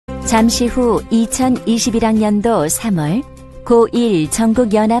잠시 후 2021학년도 3월 고1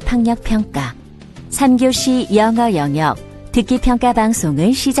 전국연합학력평가 3교시 영어영역 듣기평가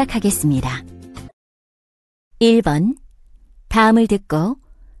방송을 시작하겠습니다. 1번. 다음을 듣고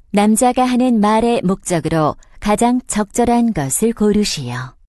남자가 하는 말의 목적으로 가장 적절한 것을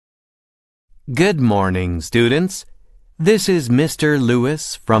고르시오. Good morning, students. This is Mr.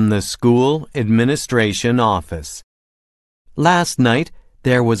 Lewis from the school administration office. Last night,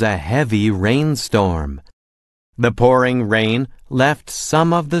 there was a heavy rainstorm. The pouring rain left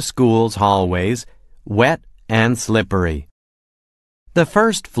some of the school's hallways wet and slippery. The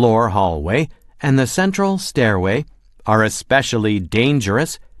first floor hallway and the central stairway are especially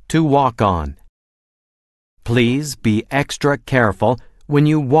dangerous to walk on. Please be extra careful when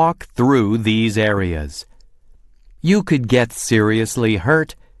you walk through these areas. You could get seriously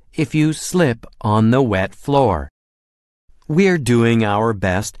hurt if you slip on the wet floor. We're doing our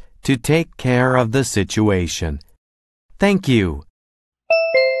best to take care of the situation. Thank you.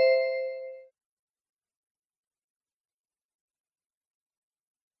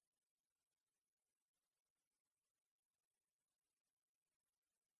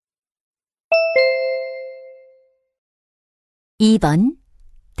 (2번)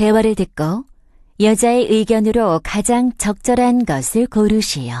 대화를 듣고 여자의 의견으로 가장 적절한 것을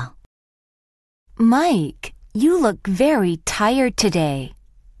고르시오. Mike, you look very tired today.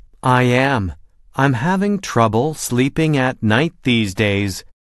 I am. I'm having trouble sleeping at night these days.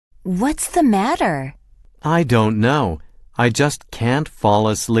 What's the matter? I don't know. I just can't fall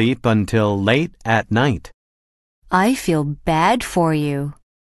asleep until late at night. I feel bad for you.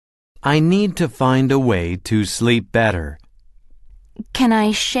 I need to find a way to sleep better. Can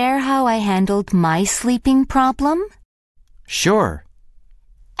I share how I handled my sleeping problem? Sure.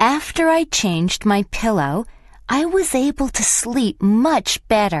 After I changed my pillow, I was able to sleep much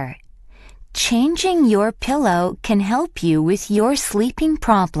better. Changing your pillow can help you with your sleeping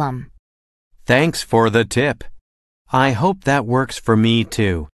problem. Thanks for the tip. I hope that works for me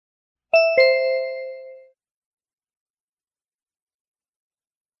too.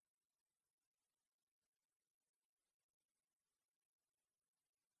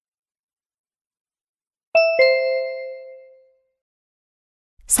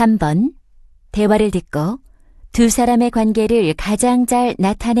 (3번) 대화를 듣고 두 사람의 관계를 가장 잘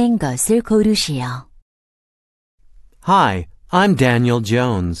나타낸 것을 고르시오. Hi, I'm Daniel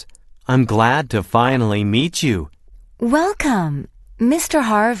Jones. I'm glad to finally meet you. Welcome. Mr.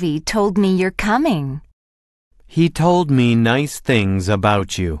 Harvey told me you're coming. He told me nice things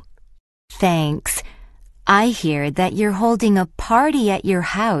about you. Thanks. I hear that you're holding a party at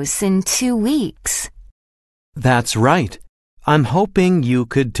your house in 2 weeks. That's right. I'm hoping you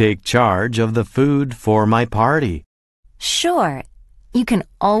could take charge of the food for my party. Sure. You can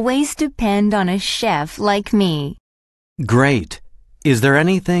always depend on a chef like me. Great. Is there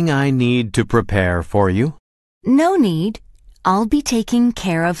anything I need to prepare for you? No need. I'll be taking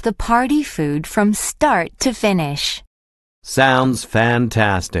care of the party food from start to finish. Sounds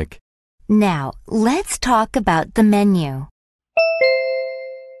fantastic. Now, let's talk about the menu.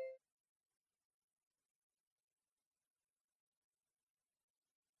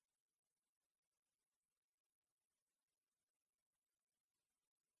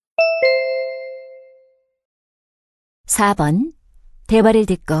 (4번) 대화를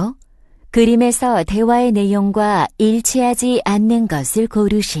듣고 그림에서 대화의 내용과 일치하지 않는 것을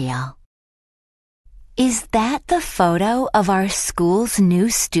고르시오. Is that the photo of our school's new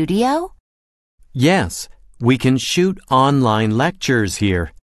studio? Yes, we can shoot online lectures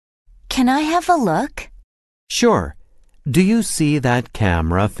here. Can I have a look? Sure. Do you see that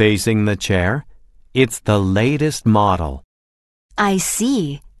camera facing the chair? It's the latest model. I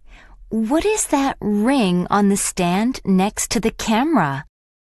see. What is that ring on the stand next to the camera?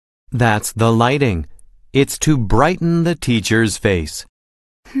 That's the lighting. It's to brighten the teacher's face.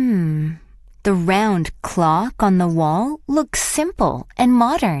 The round clock on the wall looks simple and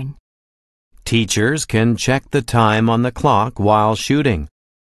modern. Teachers can check the time on the clock while shooting.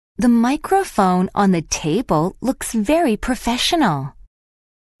 The microphone on the table looks very professional.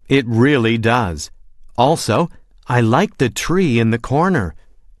 It really does. Also, I like the tree in the corner.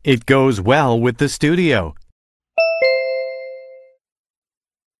 It goes well with the studio.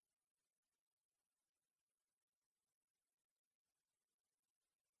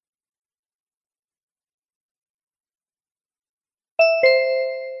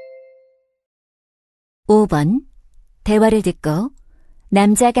 (5번) 대화를 듣고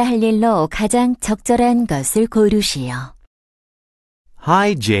남자가 할 일로 가장 적절한 것을 고르시오.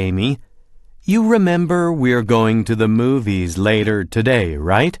 Hi, Jamie. You remember we're going to the movies later today,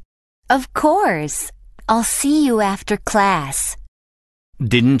 right? Of course. I'll see you after class.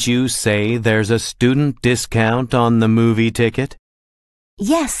 Didn't you say there's a student discount on the movie ticket?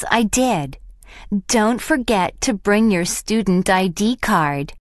 Yes, I did. Don't forget to bring your student ID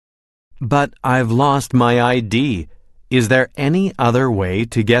card. But I've lost my ID. Is there any other way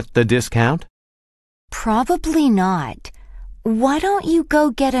to get the discount? Probably not. Why don't you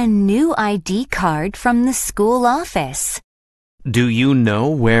go get a new ID card from the school office? Do you know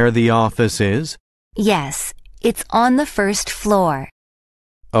where the office is? Yes, it's on the first floor.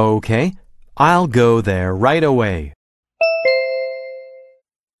 Okay, I'll go there right away.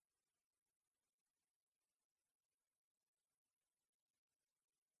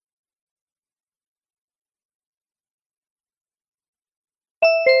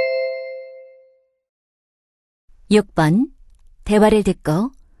 (6번) 대화를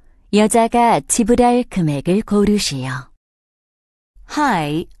듣고 여자가 지불할 금액을 고르시오.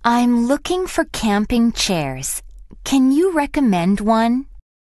 Hi, I'm looking for camping chairs. Can you recommend one?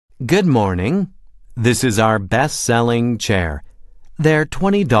 Good morning. This is our best-selling chair. They're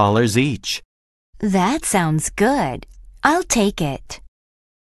 $20 each. That sounds good. I'll take it.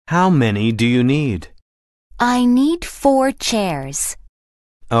 How many do you need? I need 4 chairs.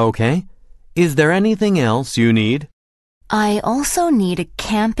 Okay. Is there anything else you need? I also need a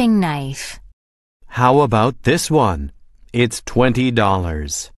camping knife. How about this one? It's $20.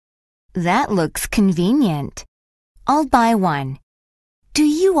 That looks convenient. I'll buy one. Do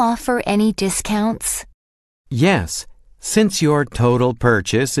you offer any discounts? Yes. Since your total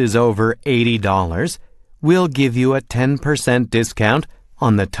purchase is over $80, we'll give you a 10% discount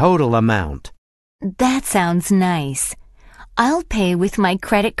on the total amount. That sounds nice. I'll pay with my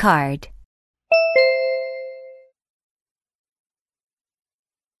credit card.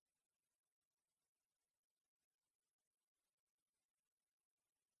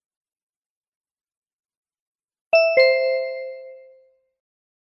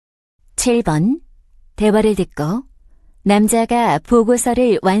 (7번) 대화를 듣고 남자가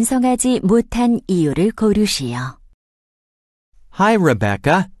보고서를 완성하지 못한 이유를 고르시오. Hi,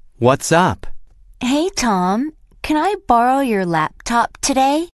 Rebecca. What's up? Hey, Tom. Can I borrow your laptop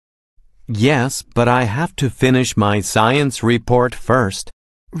today? Yes, but I have to finish my science report first.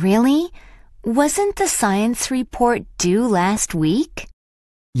 Really? Wasn't the science report due last week?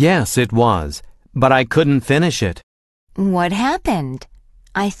 Yes, it was, but I couldn't finish it. What happened?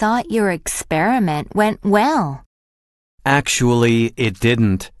 I thought your experiment went well. Actually, it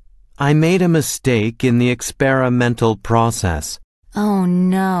didn't. I made a mistake in the experimental process. Oh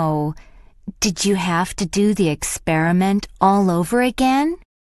no. Did you have to do the experiment all over again?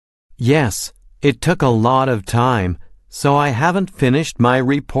 Yes, it took a lot of time, so I haven't finished my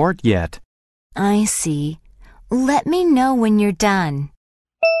report yet. I see. Let me know when you're done.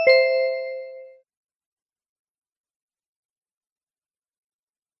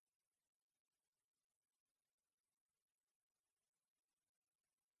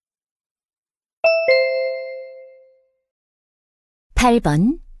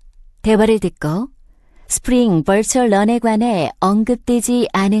 (8번) 대화를 듣고 스프링 버추얼 런에 관해 언급되지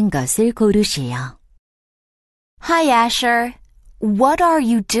않은 것을 고르시오. Hi, Asher. What are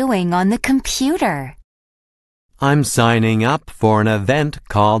you doing on the computer? I'm signing up for an event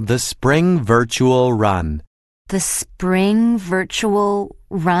called the Spring Virtual Run. The Spring Virtual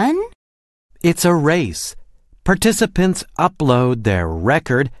Run? It's a race. Participants upload their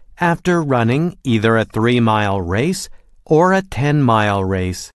record after running either a 3-mile race or a 10-mile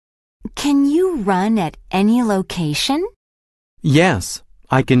race. Can you run at any location? Yes,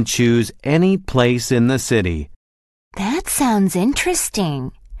 I can choose any place in the city. That sounds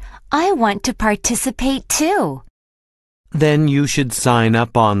interesting. I want to participate too. Then you should sign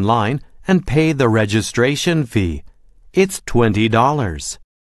up online and pay the registration fee. It's $20.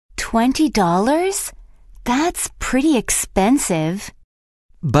 $20? That's pretty expensive.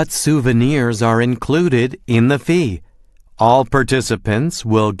 But souvenirs are included in the fee. All participants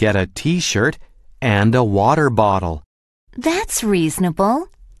will get a t-shirt and a water bottle. That's reasonable.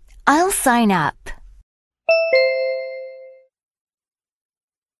 I'll sign up.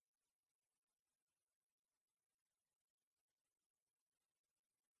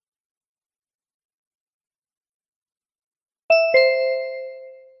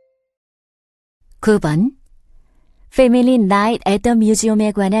 (9번) 패밀리 나이트 앳 더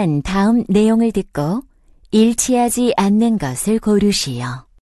뮤지엄에 관한 다음 내용을 듣고 일치하지 않는 것을 고르시오.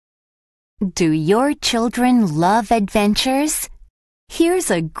 Do your children love adventures?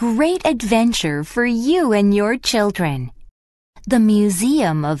 Here's a great adventure for you and your children. The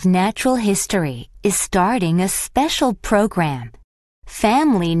Museum of Natural History is starting a special program.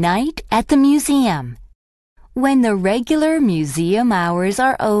 family night at the museum. When the regular museum hours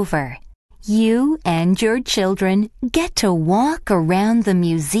are over, you and your children get to walk around the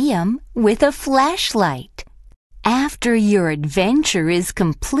museum with a flashlight. After your adventure is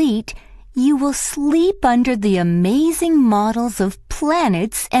complete, you will sleep under the amazing models of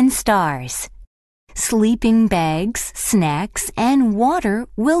planets and stars. Sleeping bags, snacks, and water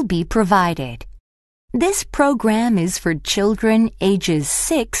will be provided. This program is for children ages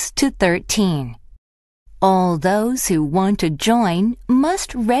 6 to 13. All those who want to join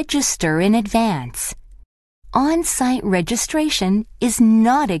must register in advance. On-site registration is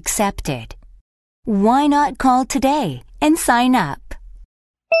not accepted. Why not call today and sign up?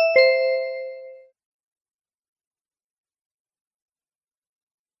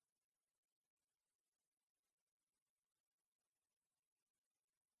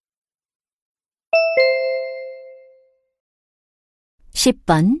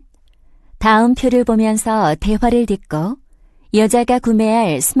 (10번) 다음 표를 보면서 대화를 듣고 여자가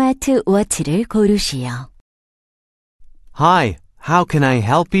구매할 스마트 워치를 고르시오. Hi, how can I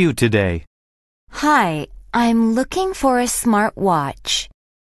help you today? Hi, I'm looking for a smartwatch.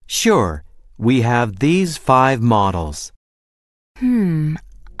 Sure, we have these 5 models.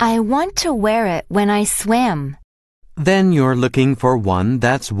 I want to wear it when I swim. Then you're looking for one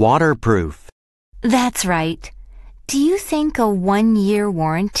that's waterproof. That's right. Do you think a 1-year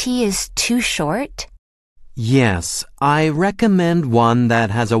warranty is too short? Yes, I recommend one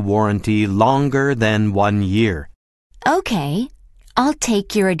that has a warranty longer than 1 year. Okay, I'll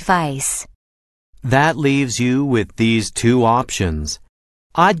take your advice. That leaves you with these 2 options.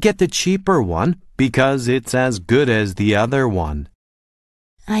 I'd get the cheaper one because it's as good as the other one.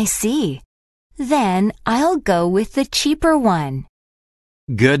 I see. Then I'll go with the cheaper one.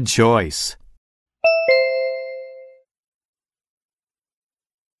 Good choice.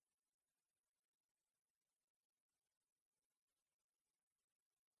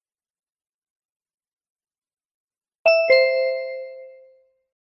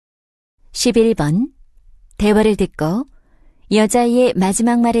 (11번) 대화를 듣고 여자의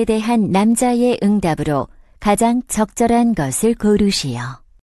마지막 말에 대한 남자의 응답으로 가장 적절한 것을 고르시오.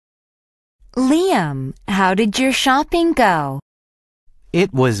 Liam, how did your shopping go?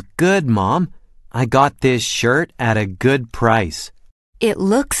 It was good, Mom. I got this shirt at a good price. It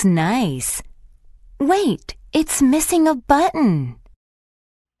looks nice. Wait, it's missing a button.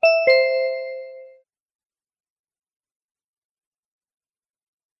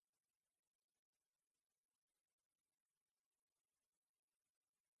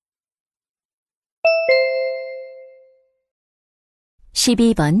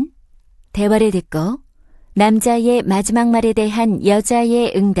 (12번) 대화를 듣고 남자의 마지막 말에 대한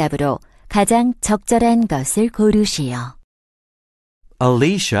여자의 응답으로 가장 적절한 것을 고르시오.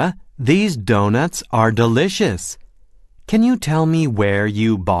 Alicia, these donuts are delicious. Can you tell me where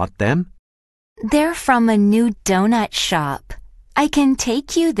you bought them? They're from a new donut shop. I can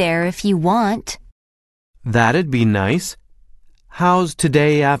take you there if you want. That'd be nice. How's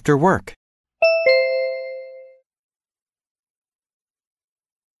today after work?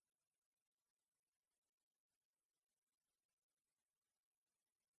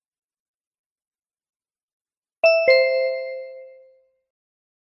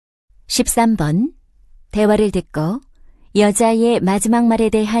 (13번) 대화를 듣고 여자의 마지막 말에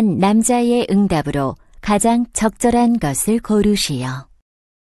대한 남자의 응답으로 가장 적절한 것을 고르시오.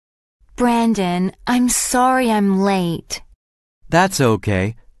 Brandon, I'm sorry I'm late. That's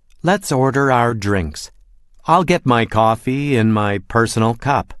okay. Let's order our drinks. I'll get my coffee in my personal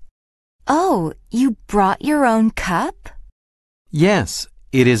cup. Oh, you brought your own cup? Yes,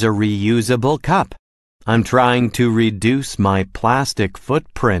 it is a reusable cup. I'm trying to reduce my plastic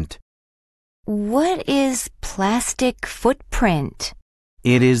footprint. What is plastic footprint?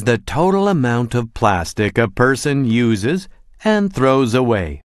 It is the total amount of plastic a person uses and throws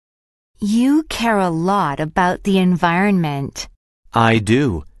away. You care a lot about the environment. I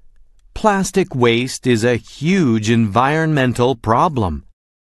do. Plastic waste is a huge environmental problem.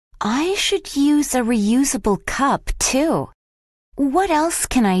 I should use a reusable cup too. What else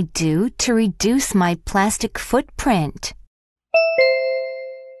can I do to reduce my plastic footprint?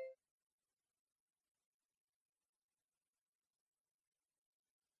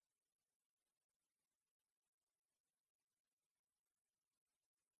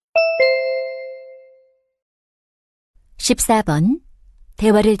 (14번)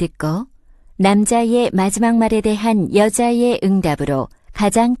 대화를 듣고 남자의 마지막 말에 대한 여자의 응답으로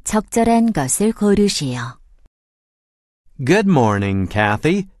가장 적절한 것을 고르시오. Good morning,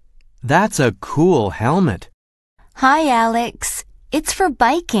 Kathy. That's a cool helmet. Hi, Alex. It's for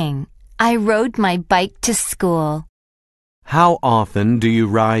biking. I rode my bike to school. How often do you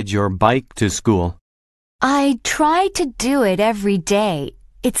ride your bike to school? I try to do it every day.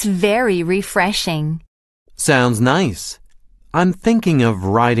 It's very refreshing. Sounds nice. I'm thinking of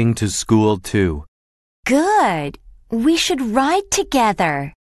riding to school too. Good. We should ride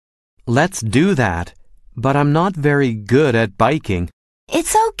together. Let's do that, but I'm not very good at biking.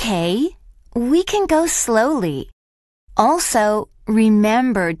 It's okay. We can go slowly. Also,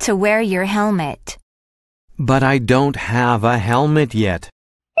 remember to wear your helmet. But I don't have a helmet yet.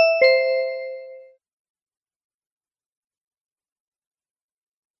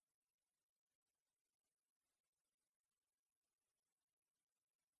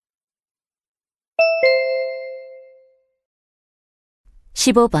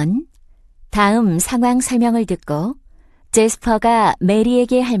 (15번) 다음 상황 설명을 듣고 제스퍼가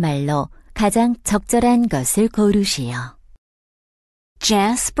메리에게 할 말로 가장 적절한 것을 고르시오.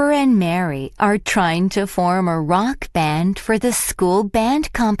 Jasper and Mary are trying to form a rock band for the school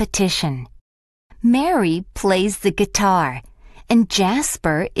band competition. Mary plays the guitar, and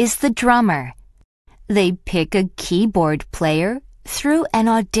Jasper is the drummer. They pick a keyboard player through an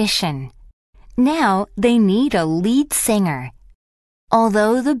audition. Now they need a lead singer.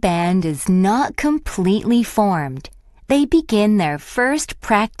 Although the band is not completely formed, they begin their first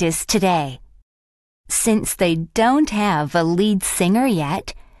practice today. Since they don't have a lead singer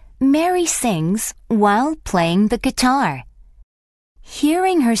yet, Mary sings while playing the guitar.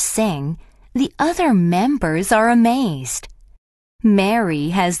 Hearing her sing, the other members are amazed. Mary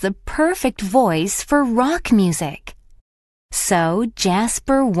has the perfect voice for rock music. So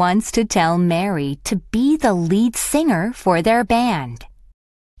Jasper wants to tell Mary to be the lead singer for their band.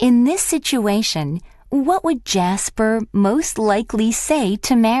 In this situation, what would Jasper most likely say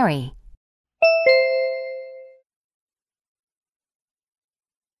to Mary?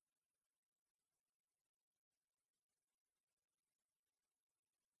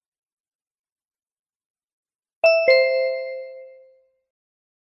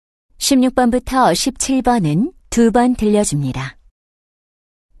 (16번부터 17번은) 두 번 들려줍니다.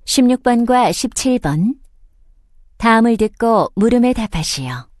 16번과 17번 다음을 듣고 물음에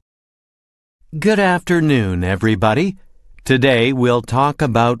답하시오. Good afternoon, everybody. Today we'll talk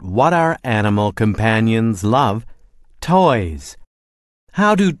about what our animal companions love, toys.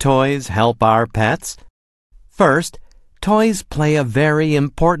 How do toys help our pets? First, toys play a very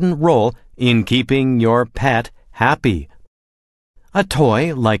important role in keeping your pet happy. A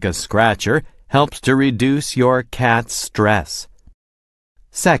toy, like a scratcher, helps to reduce your cat's stress.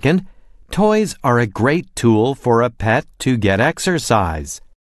 Second, toys are a great tool for a pet to get exercise.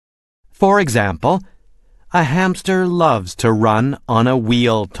 For example, a hamster loves to run on a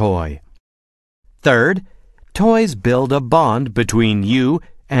wheel toy. Third, toys build a bond between you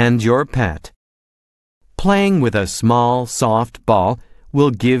and your pet. Playing with a small, soft ball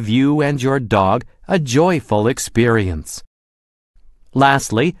will give you and your dog a joyful experience.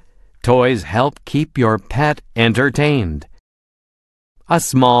 Lastly, toys help keep your pet entertained. A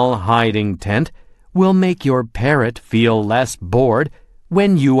small hiding tent will make your parrot feel less bored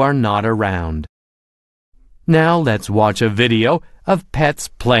when you are not around. Now let's watch a video of pets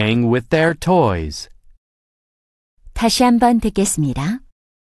playing with their toys. 다시 한번 듣겠습니다.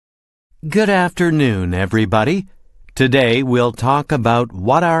 Good afternoon, everybody. Today we'll talk about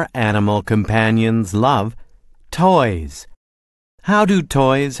what our animal companions love, toys. How do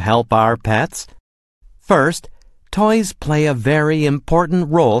toys help our pets? First, toys play a very important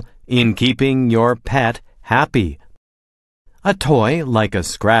role in keeping your pet happy. A toy, like a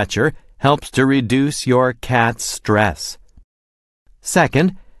scratcher, helps to reduce your cat's stress.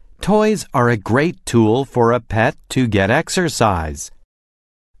 Second, toys are a great tool for a pet to get exercise.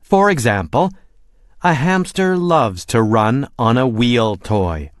 For example, a hamster loves to run on a wheel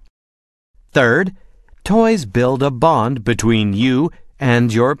toy. Third, toys build a bond between you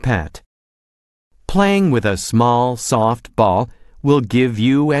and your pet. Playing with a small, soft ball will give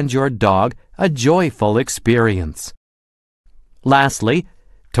you and your dog a joyful experience. Lastly,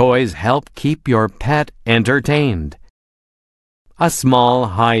 toys help keep your pet entertained. A small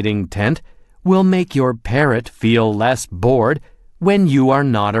hiding tent will make your parrot feel less bored when you are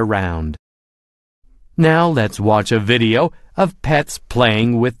not around. Now let's watch a video of pets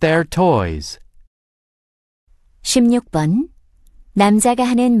playing with their toys. 16번 남자가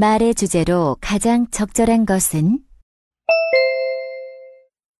하는 말의 주제로 가장 적절한 것은?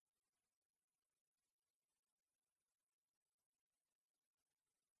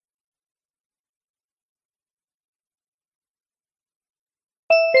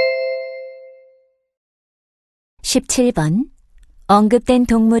 (17번) 언급된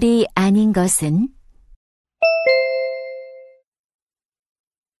동물이 아닌 것은?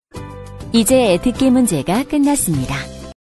 이제 듣기 문제가 끝났습니다.